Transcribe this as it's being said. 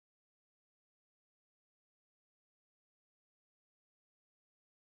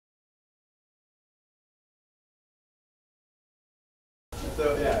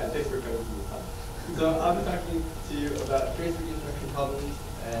So yeah, thanks for coming to the talk. So I'll be talking to you about trace reconstruction problems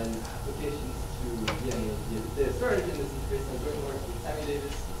and applications to DNA data storage, and this is based on joint work with Sammy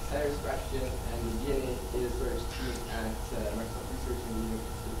Davis, Cyrus Bastian, and the DNA data storage team at Microsoft Research in the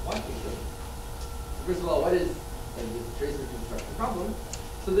University of Washington. So first of all, what is the trace reconstruction problem?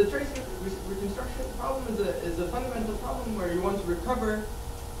 So the trace reconstruction problem is a fundamental problem where you want to recover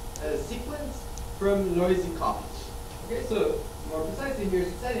a sequence from noisy copies. Okay, so more precisely,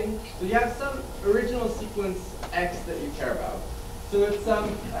 here's the setting. So you have some original sequence X that you care about. So it's some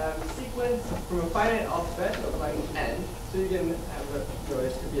sequence from a finite alphabet of length n. So you can have a,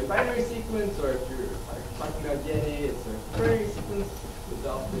 it could be a binary sequence, or if you're talking about DNA, it's a query sequence with the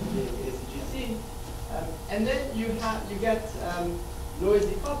alphabet being ACGC. And then you get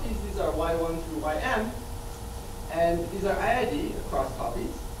noisy copies. These are Y1 through Ym, and these are IID across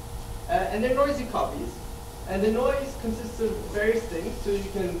copies. And they're noisy copies. And the noise consists of various things. So you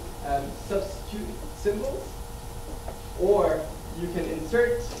can substitute symbols, or you can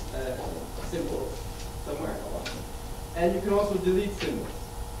insert symbols somewhere along. And you can also delete symbols.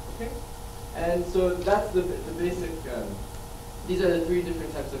 Okay? And so that's the basic, these are the three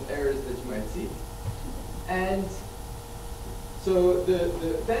different types of errors that you might see. And so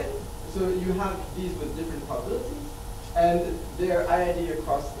so you have these with different probabilities, and they are IID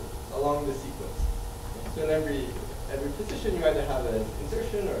along the sequence. So in every position, you either have an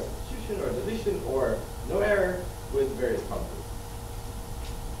insertion or a substitution or a deletion or no error with various probabilities.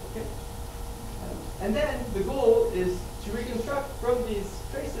 Okay. And then the goal is to reconstruct from these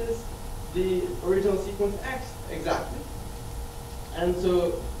traces the original sequence X exactly. And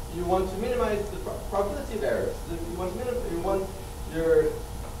so you want to minimize the probability of errors.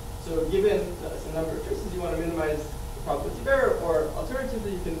 So given the number of traces, you want to minimize the probability of error, or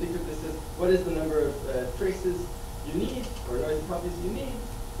alternatively, you can think of this as what is the number of traces you need, or noisy copies you need,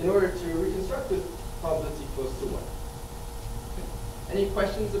 in order to reconstruct with probability close to 1. Okay. Any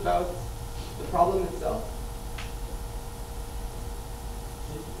questions about the problem itself?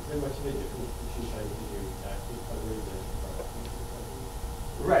 Very much made different issues trying to figure exactly where the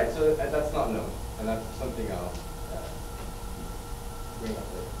right, so that's not known, and that's something I'll bring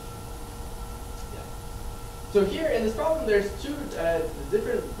up later. Yeah. So here in this problem, there's two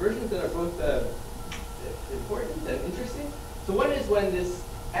different versions that are both important and interesting. So one is when this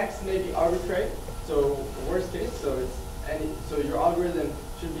X may be arbitrary, so worst case, so your algorithm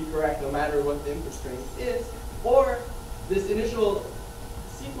should be correct no matter what the input string is, or this initial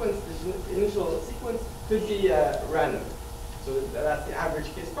sequence could be random. So that's the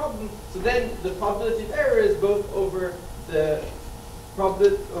average case problem. So then the probability of error is both over the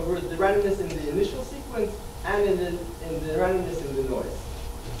randomness in the initial sequence and in the randomness in the noise.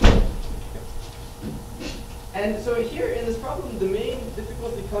 And so here in this problem, the main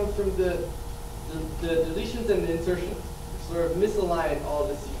difficulty comes from the deletions and the insertions, which sort of misalign all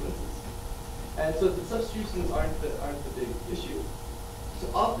the sequences. And so the substitutions aren't the big issue. So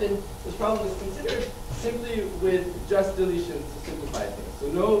often, this problem is considered simply with just deletions to simplify things. So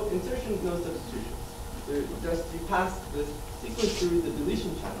no insertions, no substitutions. So you pass the sequence through the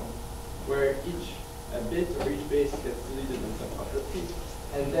deletion channel, where each bit or each base gets deleted in some probability,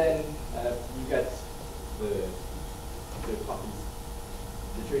 and then you get the copies,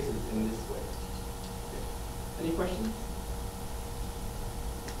 the traces in this way. Okay. Any questions?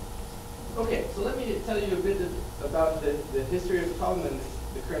 Okay, so let me tell you a bit about the history of the problem and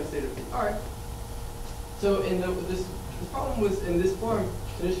the current state of the art. So this problem was in this form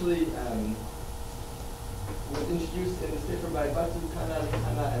initially was introduced in this paper by Batu, Hanna,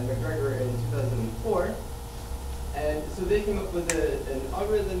 and McGregor in 2004. And so they came up with an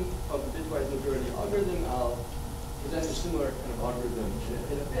algorithm called the bitwise majority algorithm. I'll present a similar kind of algorithm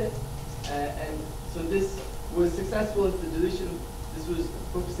in a bit. And so this was successful if the deletion. This was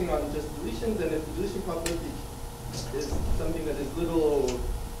focusing on just deletions, and if the deletion probability is something that is little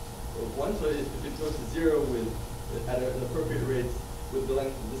of 1, so if it goes to 0 at an appropriate rate with the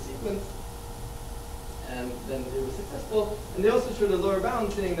length of the sequence, and then it was successful. And they also showed a lower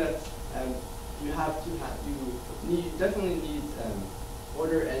bound saying that you definitely need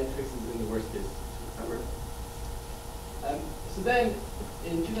order n traces in the worst case to recover. So then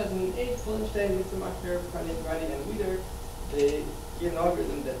in 2008, Fullenstein, Mittermacher, Pranay, and Wieder, they gave an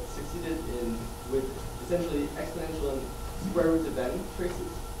algorithm that succeeded with essentially exponential and square root of n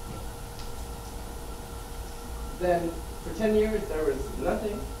traces. Then for 10 years there was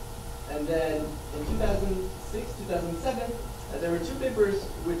nothing, and then in 2006, 2007, there were two papers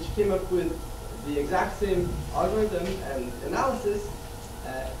which came up with the exact same algorithm and analysis,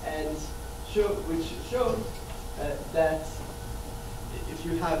 which showed that if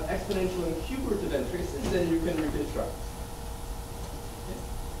you have exponential and cube root of n traces, then you can reconstruct. Okay.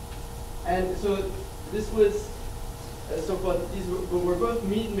 And so this was so-called, these were both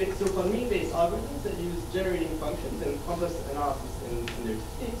so-called mean-based algorithms that use generating functions and complex analysis in their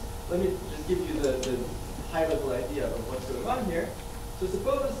techniques. Let me just give you the high-level idea of what's going on here. So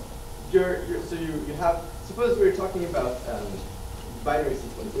suppose suppose we're talking about binary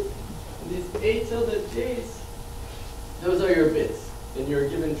sequences, and these A tilde J's, those are your bits in your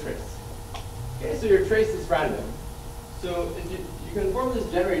given trace. Okay, so your trace is random. So if you can form this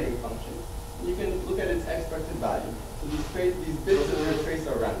generating function, you can look at its expected value. So these bits of your trace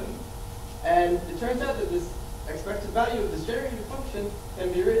are random. And it turns out that this expected value of this generating function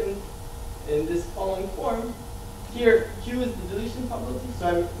can be written in this following form. Here, Q is the deletion probability, so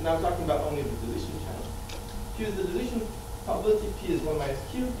I'm now talking about only the deletion channel. Q is the deletion probability, P is 1 minus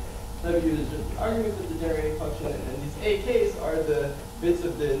Q. W is just the argument of the generating function, and these AKs are the bits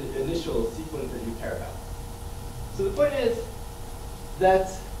of the initial sequence that you care about. So the point is that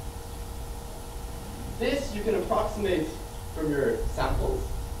this you can approximate from your samples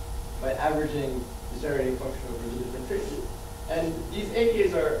by averaging the generating function over the different traces. And these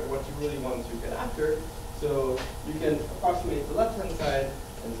AKs are what you really want to get after. So you can approximate the left-hand side,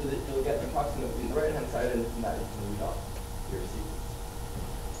 and so that you'll get approximately the right-hand side, and from that you can read off your sequence.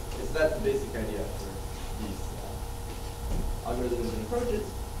 Okay, so that's the basic idea for these algorithms and approaches.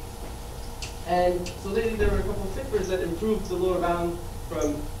 And so lately there were a couple of papers that improved the lower bound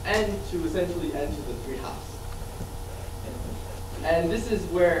from n to essentially n to the 3/2. And this is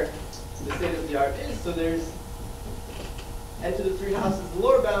where the state of the art is. So there's n to the 3/2 is the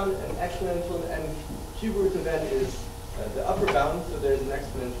lower bound, and exponential and cube root of n is the upper bound. So there's an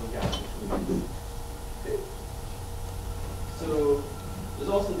exponential gap between these. Okay. So there's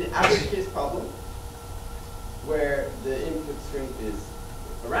also the average case problem, where the input string is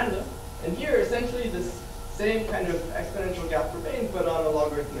random. And here, essentially, this same kind of exponential gap remains, but on a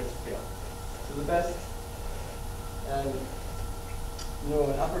logarithmic scale. So the best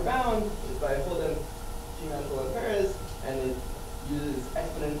known upper bound is by Holden, Pimentel, and Perez, and it uses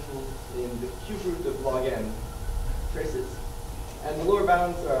exponential in the cube root of log n traces. And the lower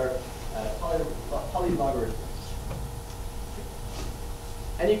bounds are polylogarithms.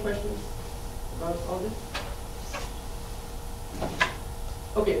 Any questions about all this?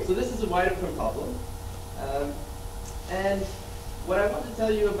 Okay, so this is a wide open problem. And what I want to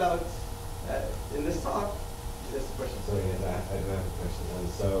tell you about in this talk is this question. So I do have a question. And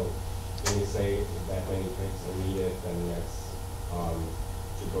so when you say that many traces are needed, then that's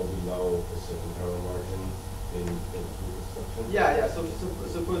to go below a certain error margin in reconstruction? Yeah. So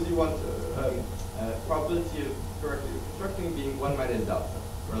suppose you want probability of correctly reconstructing being 1 minus delta,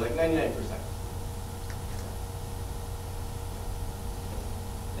 or like 99%.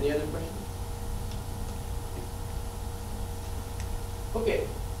 Any other questions? Okay.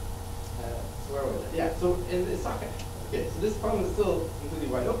 So where was it? Yeah. So in this talk, okay. So this problem is still completely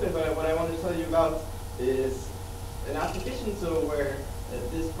wide open, but what I wanted to tell you about is an application. So where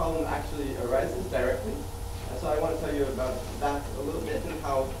this problem actually arises directly. So I want to tell you about that a little bit and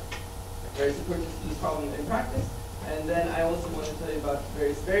how various approaches to this problem in practice. And then I also want to tell you about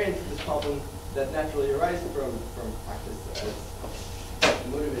various variants of this problem that naturally arise from practice as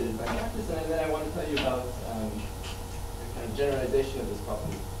motivated by practice. And then I want to tell you about the kind of generalization of this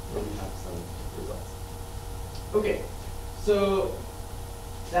problem where we have some results. Okay, so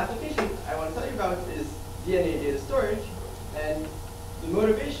the application I want to tell you about is DNA data storage. And the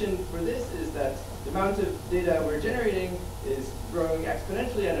motivation for this is that the amount of data we're generating is growing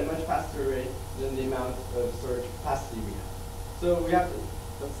exponentially at a much faster rate than the amount of storage capacity we have. So we have to,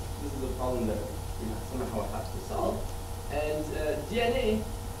 this is a problem that we somehow have to solve. And DNA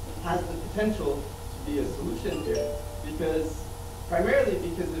has the potential to be a solution here primarily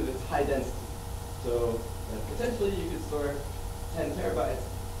because of its high density. So potentially you could store 10 terabytes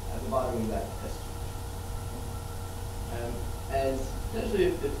at the bottom of that test tube. And potentially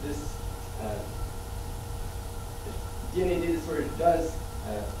if DNA data storage does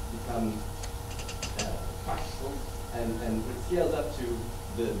become practical and it scales up to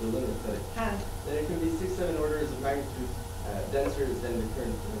the limits that it can, then it can be 6-7 orders of magnitude denser than the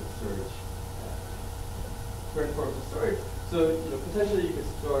current forms of storage. So potentially you could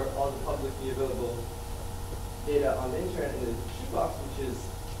store all the publicly available data on the internet in a shoebox, which is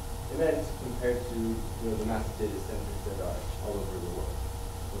immense compared to the massive data centers that are all over the world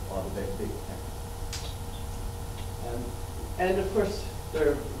with all the big tech. And of course,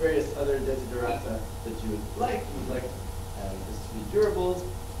 there are various other desiderata that you would like. You would like this to be durable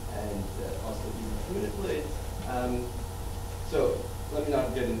and also easy to manipulate. So let me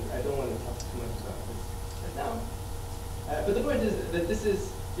not get into, I don't want to talk too much about this right now. But the point is that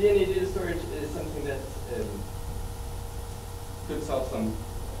DNA data storage is something that could solve some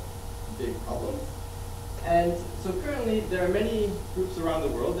big problems. And so currently, there are many groups around the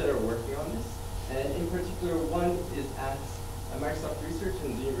world that are working on this. And in particular, one is at Microsoft Research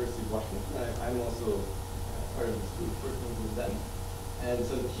in the University of Washington. I'm also part of this group working with them. And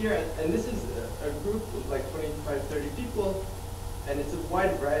so here, and this is a group of like 25, 30 people, and it's a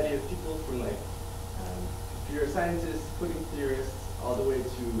wide variety of people from like computer scientists, coding theorists, all the way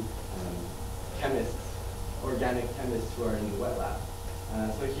to chemists, organic chemists who are in the wet lab.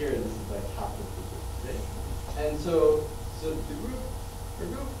 So here, this is like half of the group, right? And so the group,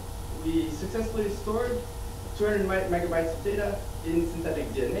 we successfully stored 200 megabytes of data in synthetic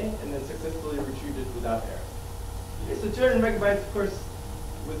DNA and then successfully retrieved it without error. Okay, so 200 megabytes, of course,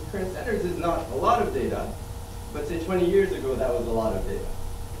 with current standards is not a lot of data, but say 20 years ago, that was a lot of data,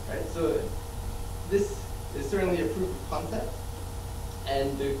 right? So this is certainly a proof of concept,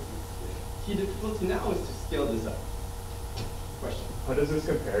 and the key difficulty now is to scale this up. Question? How does this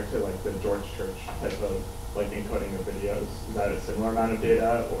compare to like the George Church type of like encoding of videos? Is that a similar amount of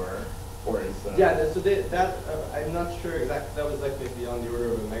data, or is that? Yeah, I'm not sure exactly. That was like maybe on the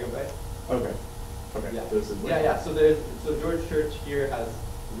order of a megabyte. Okay. Okay. Yeah. This is Yeah. So George Church here has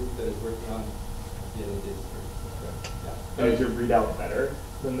a group that is working on DNA data storage. Okay. Yeah. And is your readout better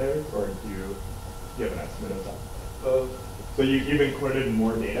than theirs, or do you have an estimate of that? So you've encoded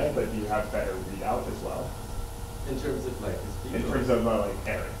more data, but do you have better readout as well? In terms of like the speed? In terms of like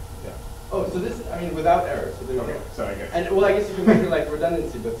error. Yeah. Oh, so this, I mean, without error. So there's Okay. So I guess. And well, I guess you can measure like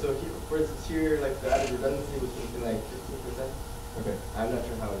redundancy, but so here, for instance, here, like the added redundancy was something like 15%. Okay. I'm not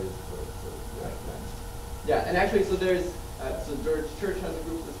sure how it is for yeah, and actually, so there's so George Church has a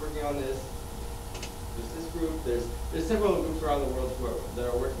group that's working on this. There's this group. There's several groups around the world that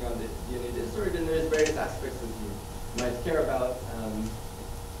are working on the DNA data storage, and there's various aspects that you might care about.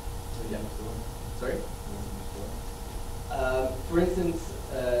 So yeah. Sorry. For instance,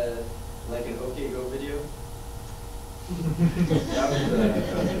 like an OK Go video. That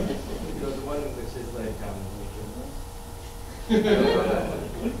was the one which is like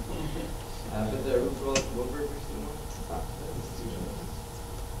but the Roosevelt Wilbur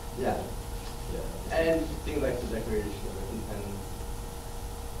yeah. And things like the Declaration of Independence.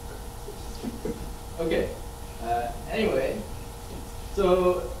 Okay. Anyway,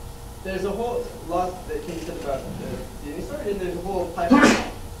 so there's a whole lot that can be said about the DNA storage, and there's a whole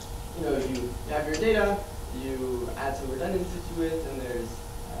pipeline. You have your data, you add some redundancy to it, and there's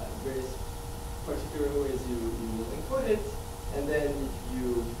various particular ways you will encode it, and then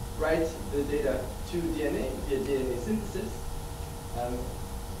you write the data to DNA via DNA synthesis.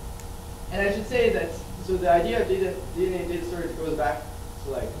 And I should say that, so the idea of DNA data storage goes back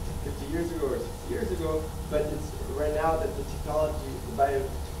to like 50 years ago or 60 years ago, but it's right now that the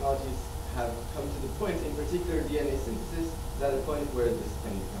biotechnologies have come to the point, in particular DNA synthesis, is at a point where this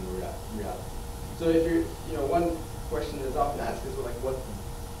can become reality. So if you're, one question that's often asked is, well, like, what's the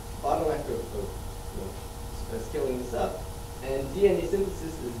bottleneck of scaling this up? And DNA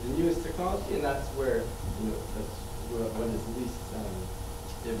synthesis is the newest technology, and that's where, that's what is least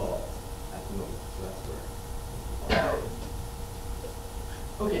evolved at the moment. So that's where.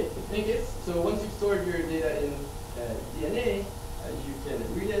 Okay, in any case, so once you've stored your data in DNA, you can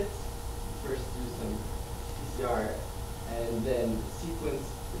read it, first do some PCR, and then sequence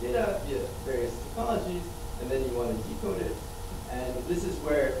the data via various technologies, and then you want to decode it. And this is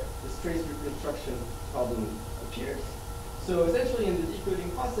where this trace reconstruction problem appears. So essentially in the decoding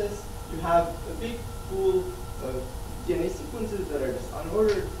process, you have a big pool of DNA sequences that are just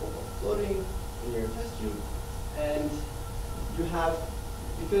unordered or floating in your test tube. And you have,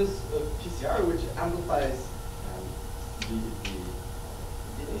 because of PCR, which amplifies the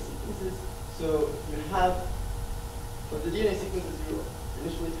DNA sequences, so you have, for the DNA sequences you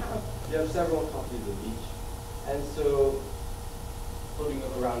initially have, you have several copies of each. And so, floating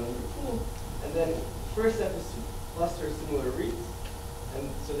around in your pool, and then the first step is to cluster similar reads. And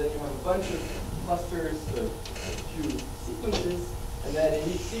so then you have a bunch of clusters of a few sequences, and then in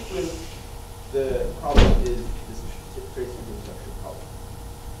each sequence, the problem is this trace reconstruction problem.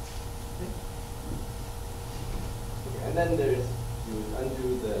 Okay, and then you would undo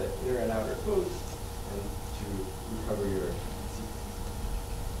the inner and outer codes and to recover your sequence.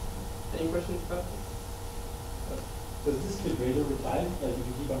 Any questions about this? Does this degrade over time? Like if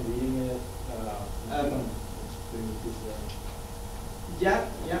you keep on reading it, Yeah.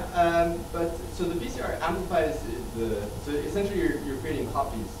 But so the PCR amplifies so essentially you're creating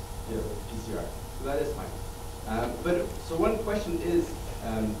copies of PCR. So that is fine. But so one question is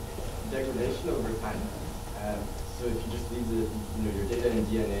degradation over time. So if you just leave your data in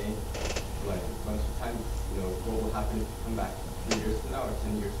DNA for like a bunch of time, what will happen if you come back 3 years from now or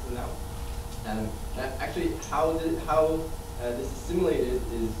 10 years from now? Actually, how this is simulated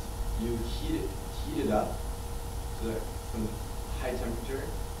is you heat it up to some high temperature,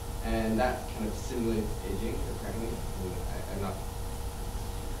 and that kind of simulates aging. Apparently, I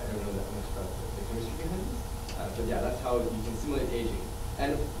don't know that much about the chemistry behind this, but yeah, that's how you can simulate aging.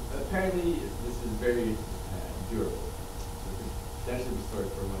 And apparently, this is very durable. So it could potentially be stored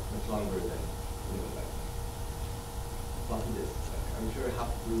for much longer than like floppy disks. I'm sure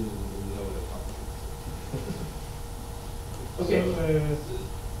half the room will know what a floppy disk is. Okay.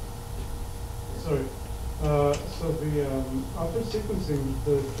 Sorry. So the after sequencing,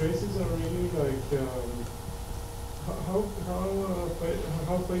 the traces are really like how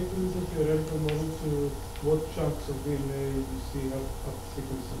faithful is the theoretical model to what chunks of DNA you see after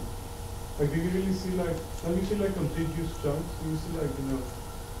sequencing? Like, do you really see like when you see like contiguous chunks? Do you see like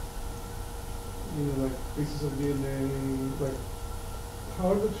like pieces of DNA? Like,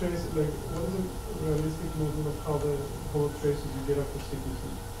 how are the traces? Like, what is a realistic model of how the traces you get after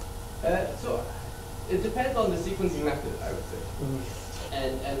sequencing? So it depends on the sequencing method, I would say. Mm-hmm.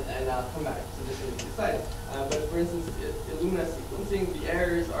 And I'll come back to this in a few slides. But for instance, Illumina sequencing, the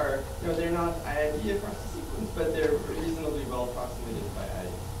errors are, they're not IID across the sequence, but they're reasonably well approximated by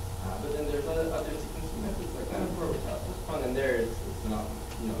IID. But then there's other sequencing methods like Nanopore, which I'll touch upon, and there it's not,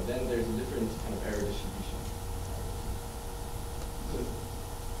 then there's a different kind of error distribution. So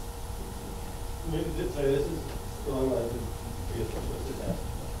this is along the lines of what's this at?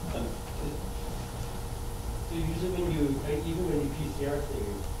 So usually even when you PCR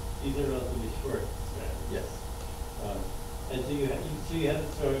things, these are relatively short strands. Yes. And so you have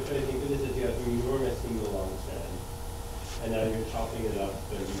so I think of this as you have an enormous single long strand, and now you're chopping it up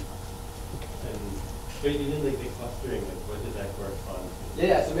but even like the clustering, like what does that correspond to?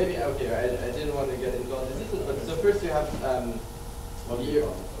 Yeah. So maybe I didn't want to get into all the details, but so first you have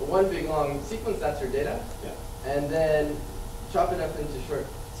one big long sequence, that's your data. Yeah. And then chop it up into short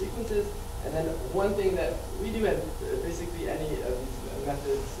sequences. And then one thing that we do, and basically any of these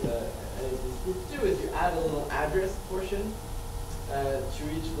methods, any of these groups do, is you add a little address portion to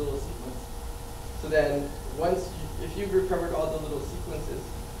each little sequence. So then if you've recovered all the little sequences,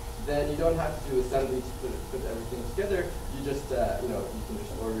 then you don't have to do assembly to put everything together. You just, you can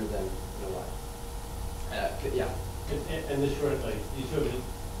just order them in a line. Yeah. And the short, like,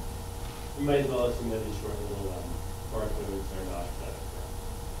 you might as well assume that these short little barcodes are not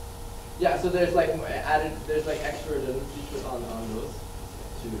yeah, so there's like extra redundancy on those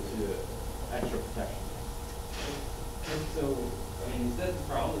to extra protection. And so, is that the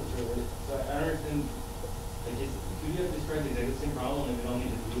problem? So I don't understand. Like, could you have described the exact same problem if it only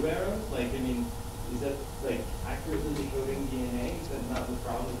the blue arrows? Like, is that like accurately decoding DNA? Is that not the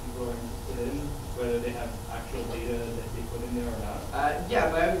problem that people are interested in? Whether they have actual data that they put in there or not? Yeah,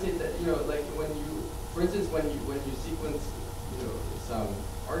 but I would say that like when you, for instance, when you sequence some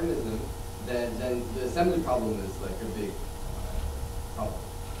organism, then the assembly problem is like a big problem.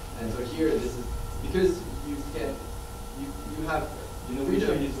 And so here, this is because you have which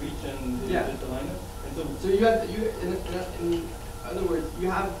one is which and just align it. And so you have in other words, you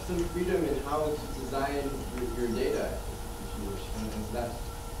have some freedom in how to design your data, if you wish, and so that's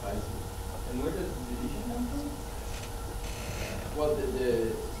advisable. And where does the deletion come from? Well,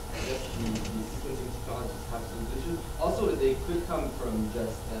 the sequencing technologies have some issues. Also, they could come from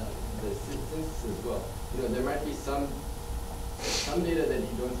just the synthesis as well. There might be some data that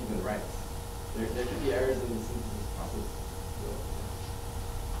you don't even write. There could be errors in the synthesis process. So,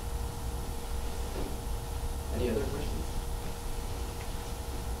 any other questions?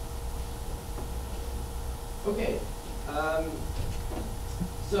 Okay.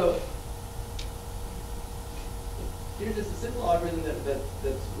 So here's just a simple algorithm that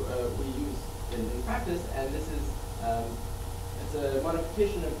we use in practice, and this is it's a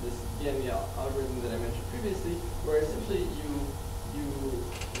modification of this DME algorithm that I mentioned previously, where essentially you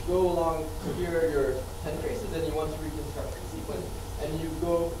go along here are your 10 traces, and you want to reconstruct the sequence, and you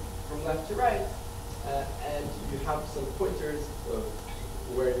go from left to right, and you have some pointers of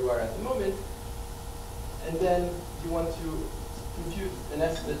where you are at the moment, and then you want to compute an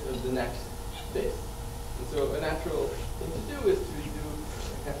estimate of the next base. And so a natural thing to do is to do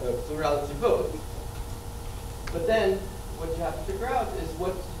a plurality vote. But then what you have to figure out is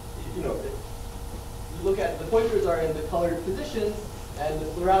what, you look at the pointers are in the colored positions, and the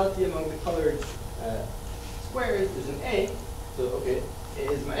plurality among the colored squares is an A. So, okay,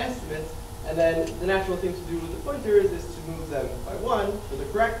 A is my estimate. And then the natural thing to do with the pointers is to move them by 1 for the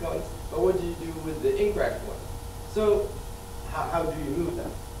correct ones, but what do you do with the incorrect ones? So how do you move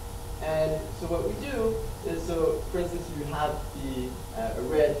them? And so what we do is, so for instance, you have the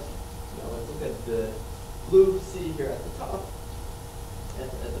red, let's look at the blue C here at the top,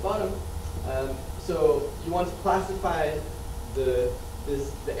 at the bottom. So you want to classify the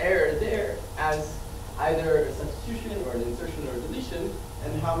error there as either a substitution or an insertion or a deletion.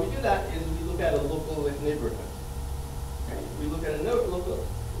 And how we do that is we look at a local neighborhood. Okay? We look at a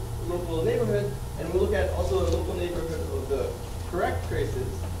local neighborhood, and we look at also a local neighborhood of the correct traces,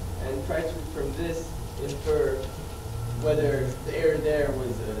 and try to, from this, infer whether the error there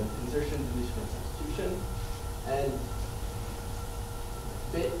was an insertion, deletion, or substitution.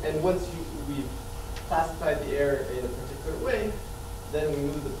 And once we've classified the error in a particular way, then we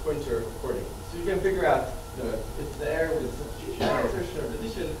move the pointer accordingly. So you can figure out if the error was substitution, insertion, or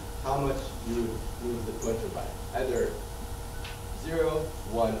deletion, how much you would move the pointer by, either 0,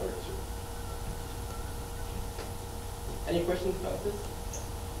 1, or 2. Any questions about this?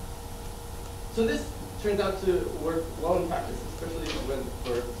 So this turns out to work well in practice, especially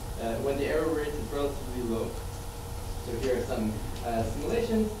when the error rate is relatively low. So here are some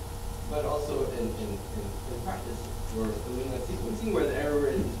simulations, but also in practice for Illumina sequencing, where the error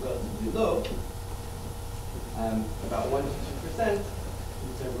rate is relatively low, about 1 to 2%.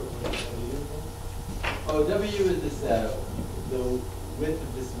 Oh, W is this the width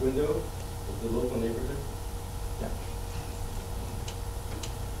of this window of the local neighborhood. Yeah.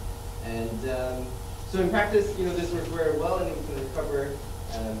 And so in practice, this works very well, and we can recover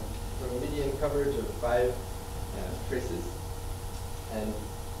from a median coverage of 5 traces, and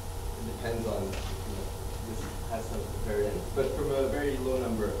it depends on this has some variance, but from a very low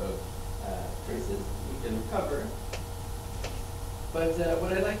number of traces, we can recover. But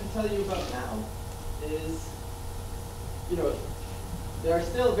what I'd like to tell you about now is, there are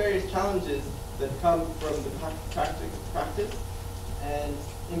still various challenges that come from the practice, and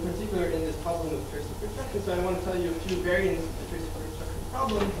in particular in this problem of trace reconstruction. So I want to tell you a few variants of the trace reconstruction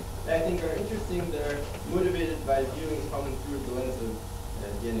problem that I think are interesting, that are motivated by viewing this problem through the lens of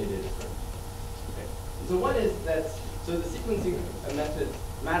DNA data storage. Okay. So one is that, so the sequencing method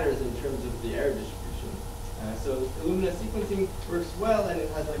matters in terms of the error distribution. So Illumina sequencing works well, and it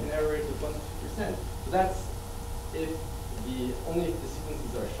has like an error rate of 1 to 2%. So that's only if the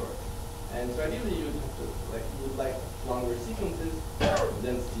sequences are short. And so ideally you would like longer sequences. The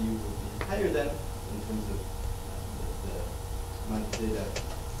density would be higher then in terms of the amount of data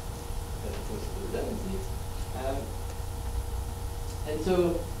that goes to the redundancy. And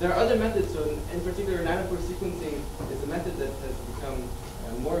so there are other methods. So in particular, nanopore sequencing is a method that has become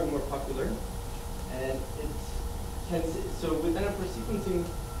more and more popular. And so with nanopore sequencing,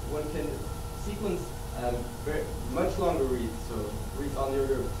 one can sequence very much longer reads. So reads on the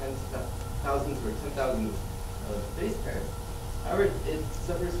order of tens of thousands or 10,000 of base pairs. However, it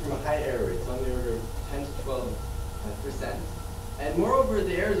suffers from a high error rate. It's on the order of 10 to 12%. And moreover,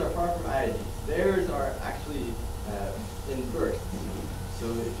 the errors are far from IIDs. The errors are actually in bursts. So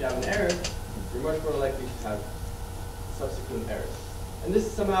if you have an error, you're much more likely to have subsequent errors. And this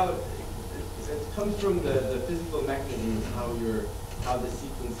somehow, it comes from the physical mechanism of how the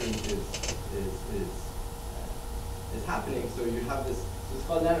sequencing is happening. So you have this, it's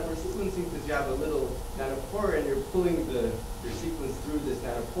called nanopore sequencing because you have a little nanopore and you're pulling your sequence through this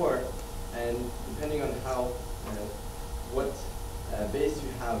nanopore. And depending on what base you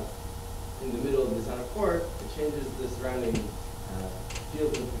have in the middle of this nanopore, it changes the surrounding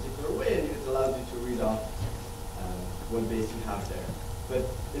field in a particular way, and it allows you to read off what base you have there. But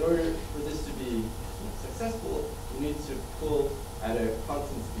in order for this to be successful, you need to pull at a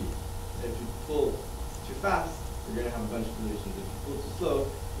constant speed. If you pull too fast, you're going to have a bunch of deletions. If you pull too slow,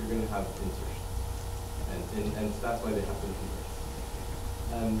 you're going to have insertions. And so that's why they happen in bursts.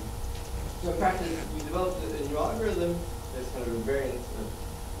 So in practice, we developed a new algorithm that's kind of a variant of the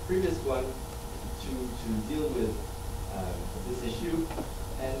previous one to deal with this issue.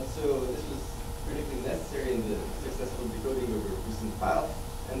 And so this was critically necessary in the successful decoding of a recent file.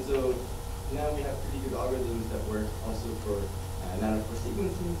 And so now we have pretty good algorithms that work also for nanopore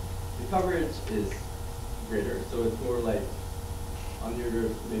sequencing. The coverage is greater, so it's more like on the order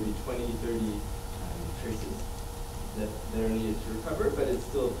of maybe 20, 30 traces that are needed to recover, but it's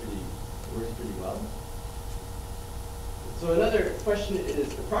still works pretty well. So another question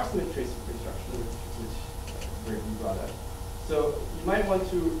is approximate trace reconstruction, which Bertie brought up. So you might want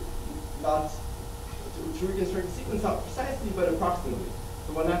to reconstruct the sequence not precisely, but approximately.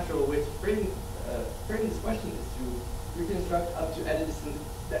 So one natural way to frame this question is to reconstruct up to the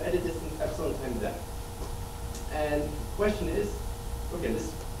edit distance epsilon question is, okay, this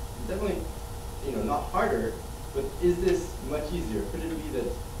is definitely, not harder, but is this much easier? Could it be that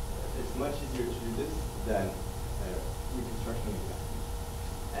it's much easier to do this than reconstruction exactly?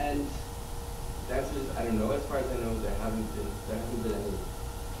 And the answer is, I don't know. As far as I know, there haven't been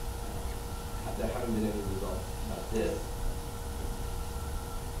any results about this.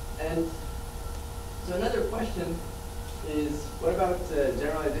 And so another question is, what about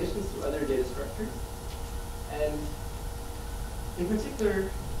generalizations to other data structures? And in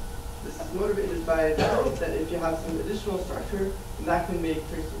particular, this is motivated by the hope that if you have some additional structure, then that can make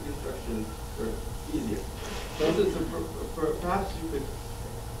trace reconstruction easier. So perhaps you could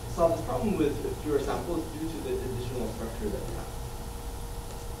solve this problem with fewer samples due to the additional structure that you have.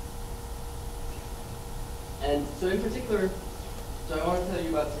 And so in particular, I want to tell you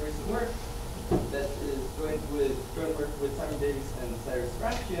about some recent work that is joint work with Simon Davies and Cyrus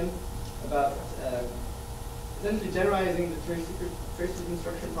Racz about essentially generalizing the trace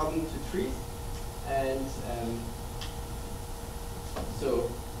reconstruction problem to trees. And so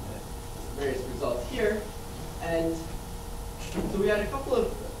various results here. And so we had a couple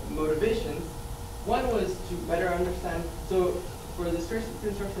of motivations. One was to better understand, so for the trace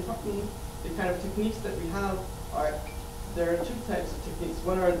reconstruction problem, the kind of techniques that we have are, there are two types of techniques.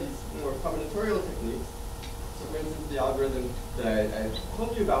 One are these more combinatorial techniques. So for instance, the algorithm that I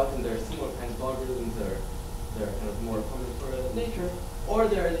told you about, and there are similar kinds of algorithms that are kind of more combinatorial in nature, or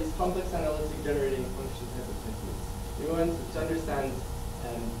there are these complex analytic generating function type of techniques. We want to understand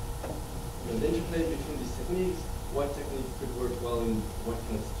the interplay between these techniques, what techniques could work well in what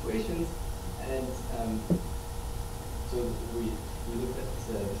kind of situations, and so we looked at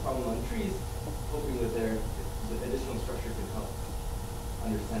the problem on trees, hoping that the additional structure could help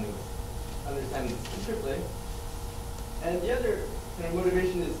understand this interplay. And the other kind of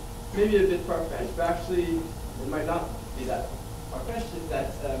motivation is maybe a bit far-fetched, but actually it might not be that far-fetched, is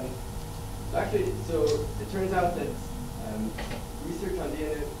that so it turns out that research on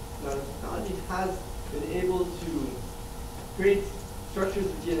DNA nanotechnology has been able to create structures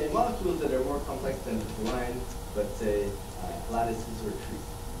of DNA molecules that are more complex than the line, let's say, lattices or trees.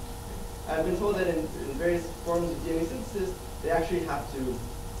 I've been told that in various forms of DNA synthesis, they actually have to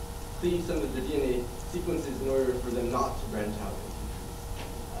cleave some of the DNA sequences in order for them not to branch out into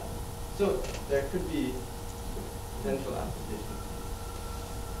trees. So there could be potential applications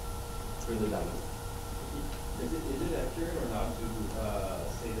further down the line. Is it accurate or not to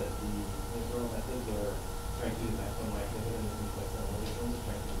say that the internal methods are trying to do maximum likelihood and the complex analytic ones are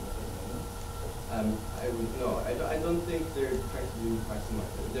trying to do method amendment? I don't think they're trying to do maximum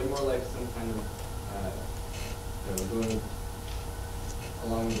likelihood. They're more like some kind of going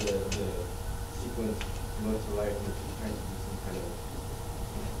along the sequence most to right, which is trying to do some kind of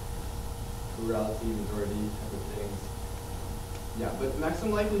plurality, majority type of things. Yeah, but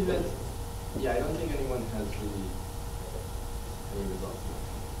maximum likelihood, yeah, I don't think anyone has really any results on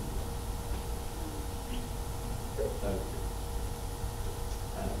that.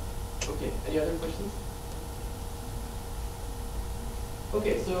 Okay, any other questions?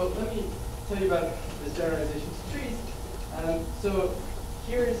 Okay, so let me tell you about this generalization to trees. So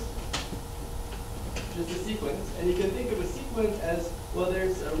here's just a sequence, and you can think of a sequence as, well,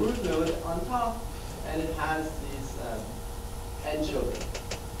 there's a root node on top, and it has these n children.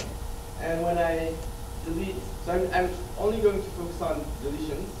 And when I delete, so I'm only going to focus on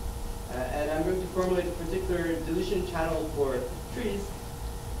deletions, and I'm going to formulate a particular deletion channel for trees.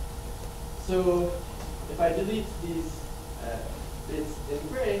 So if I delete these bits in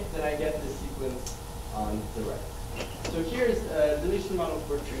gray, then I get this sequence on the right. So here's a deletion model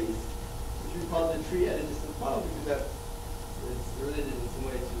for trees, which we call the tree edit distance model, because it's related in some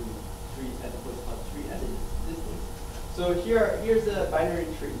way to what's called tree edit distance. So here's a binary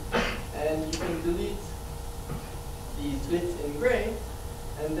tree, and you can delete these bits in gray,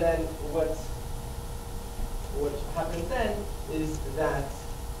 and then what happens then is that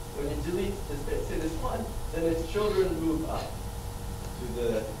when you delete this bit, say this one, then its children move up to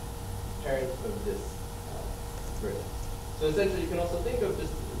the parent of this vertex. So essentially, you can also think of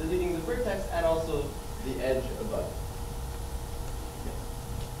just deleting the vertex and also the edge above. Okay.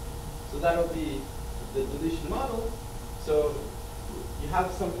 So that'll be the deletion model. So you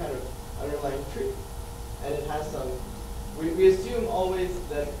have some kind of underlying tree, and it has some. We assume always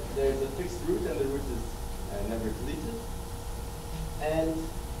that there's a fixed root, and the root is never deleted. And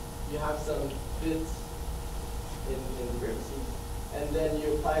you have some bits in the vertices, and then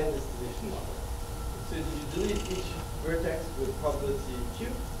you apply this deletion model. So you delete each vertex with probability q,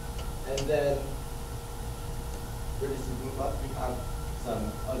 and then vertices move up. You have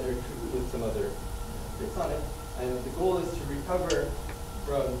some other tree with some other bits on it, And the goal is to recover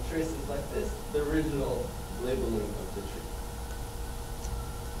from traces like this the original labeling of the tree.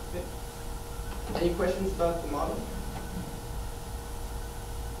 Okay. Any questions about the model?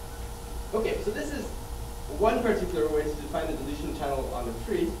 Okay, so this is one particular way to define the deletion channel on a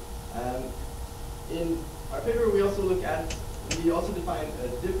tree. In our paper, we also define a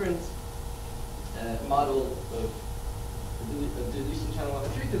different model of a deletion channel on a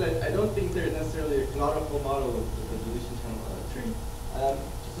tree, because I don't think there's necessarily a canonical model of a deletion channel on a tree.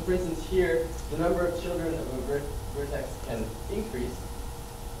 So for instance, here, the number of children of a vertex can increase.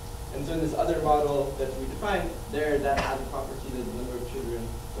 And so in this other model that we defined, there that has a property that the number of children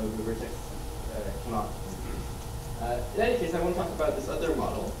of the vertex cannot increase. In any case, I won't talk about this other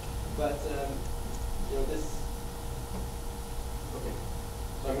model, but this. Okay,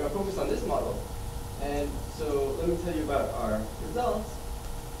 so I'm going to focus on this model, and so let me tell you about our results.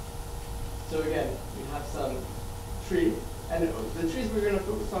 So again, we have some tree, and the trees we're going to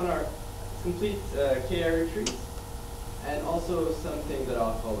focus on are complete K-area trees, and also something that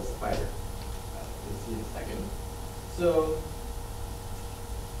I'll call a spider. You'll see in a second. So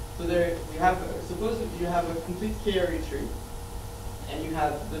there we have, suppose you have a complete K-area tree, and you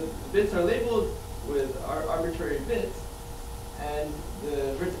have, the bits are labeled with our arbitrary bits, and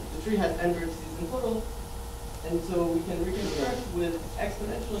the tree has n vertices in total, and so we can reconstruct with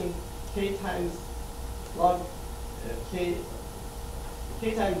exponentially k times log k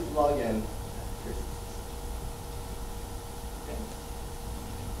times log n vertices. Okay.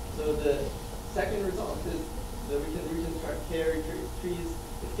 So the second result is that we can reconstruct k-area trees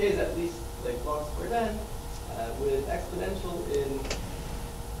if k is at least like log squared n with exponential in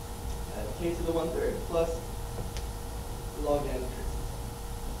k to the 1/3 plus log n traces.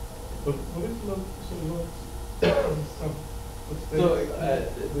 But what is log, so log sum? So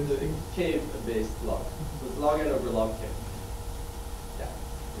the k-based log. So it's log n over log k. Yeah,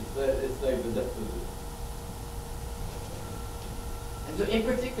 it's like the depth of the. And so in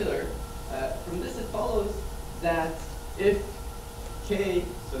particular, from this it follows that if k,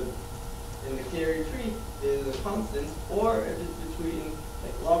 so in the k-area tree, is a constant, or if it's between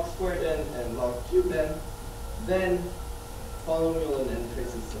like log squared n and log cubed n, then polynomial and n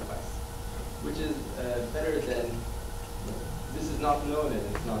traces suffice, which is better than, this is not known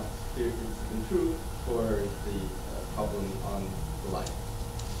and it's not clear if it's even true for the problem on the line.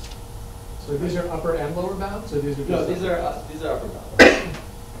 So these are upper and lower bounds, or these are just No, these are upper bounds.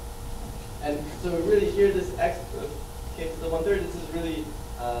 And so really here, this x of k to the 1/3, this is really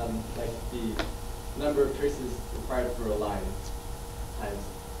like the number of traces required for a line times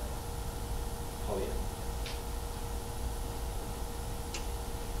poly n.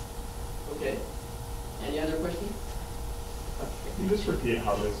 Okay. Any other questions? Can you just repeat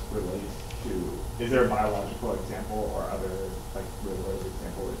how this relates to, is there a biological example or other like real world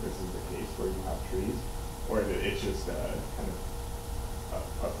example where this is the case where you have trees? Or is it's just kind of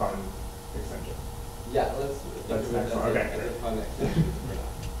a fun extension? Yeah, let's That's think of next it one. as Okay, a great. fun extension for now.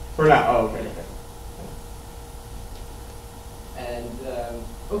 For now, oh, okay, okay. And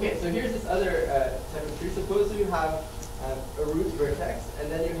okay, so here's this other type of tree. Suppose you have a root vertex, and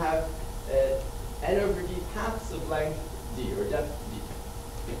then you have n over d paths of length d, or depth d.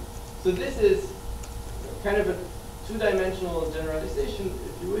 So this is kind of a two-dimensional generalization,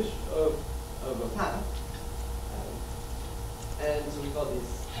 if you wish, of a path. And so we call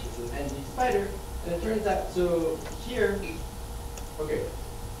this an nd spider. And it turns out, so here, okay,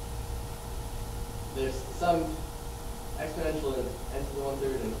 there's some exponential in n to the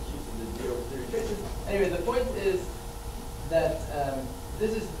 1/3 and q to the 0 over 3 traces. Anyway, the point is that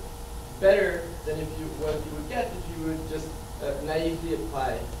this is better than what you would get if you would just naively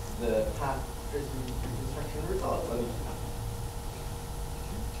apply the path trace reconstruction results on each path.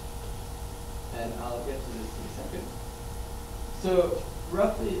 And I'll get to this in a second. So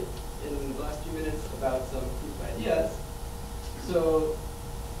roughly in the last few minutes about some proof ideas. So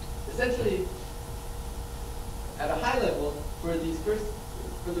essentially, at a high level, for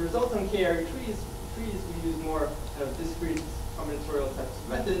the results on k-area trees, we use more kind of discrete combinatorial types of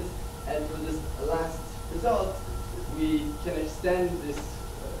methods. And for this last result, we can extend this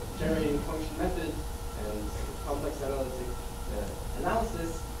generating function method and complex analytic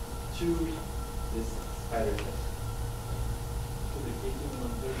analysis to this spider test. So the k to the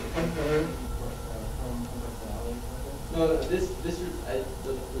 1/3 from complex analytic method? No, this is, I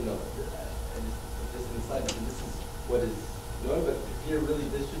don't know, I just put this in the slide because this is what is known, but here really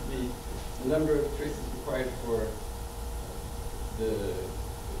this should be the number of traces required for the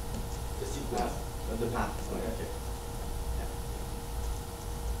sequence of the path. Okay. Yeah.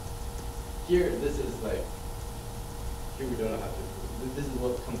 Here, this is like here we don't have to. This is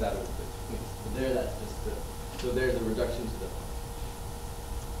what comes out of the techniques. But there, that's just so there's a reduction to the.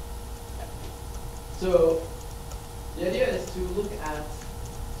 So the idea is to look at.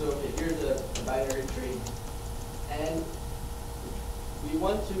 So okay, here's a binary tree, and we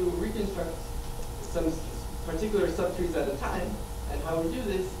want to reconstruct some particular subtrees at a time. And how we do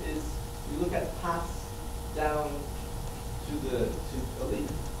this is we look at paths down to a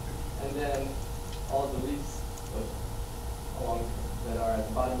leaf, and then all the leaves along that are at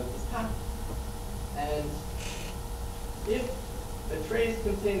the bottom of this path. And if the trace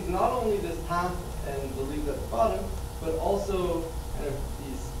contains not only this path and the leaves at the bottom, but also kind of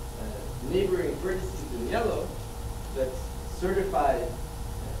these neighboring vertices in yellow that certify.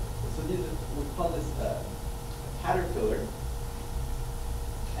 So these we call this a caterpillar.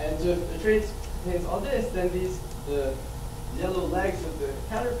 And so if the trace contains all this, then the yellow legs of the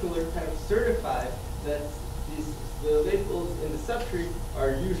caterpillar kind of certify that the labels in the subtree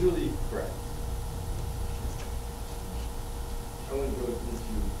are usually correct. I won't go into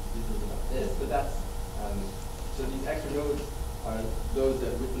details about this, but that's so these extra nodes are those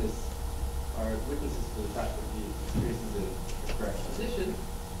that are witnesses to the fact that the trace is in the correct position.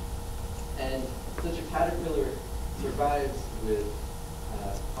 And such a caterpillar survives with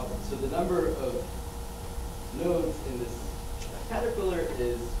so the number of nodes in this caterpillar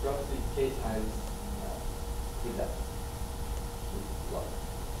is roughly k times the depth.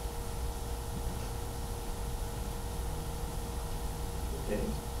 Okay.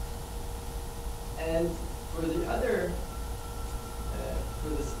 And for the other, for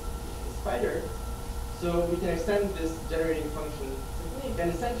the spider, so we can extend this generating function technique,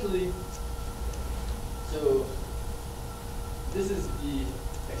 and essentially, so this is the,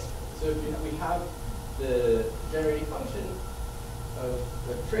 so if we have the generating function of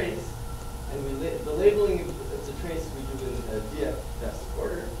the trace, and the labeling of the trace we do in DF best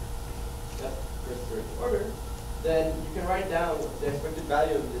order, depth first search order, then you can write down the expected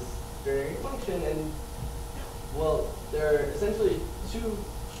value of this generating function, and well, there are essentially two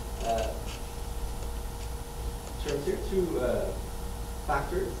terms here, two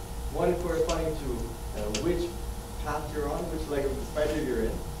factors. One corresponding to which path you're on, which leg of the spider you're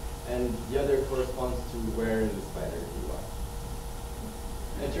in, and the other corresponds to where in the spider you are.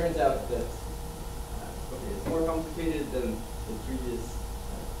 And it turns out that okay, it's more complicated than the previous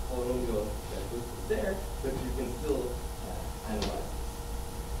polynomial that was there, but you can still analyze this.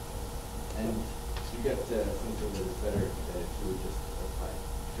 And you get something that is better than if you would just apply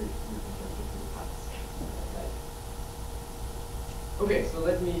straight reconstruction to the paths. Right. Okay, so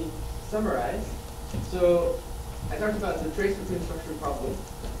let me summarize. So I talked about the trace reconstruction problem,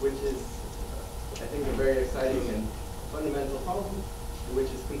 which is, I think, a very exciting and fundamental problem, which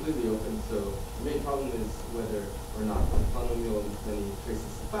is completely open. So the main problem is whether or not the polynomial and many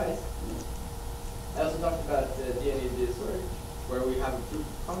traces suffice. I also talked about DNA data storage, where we have a proof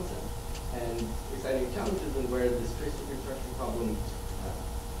of concept and exciting challenges, and where this trace reconstruction problem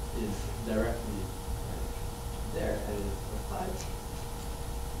is directly there and is applied.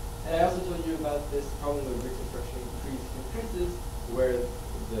 And I also told you about this problem of reconstruction trees and traces, where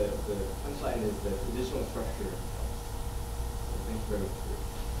the punchline is that additional structure. So thank you very much.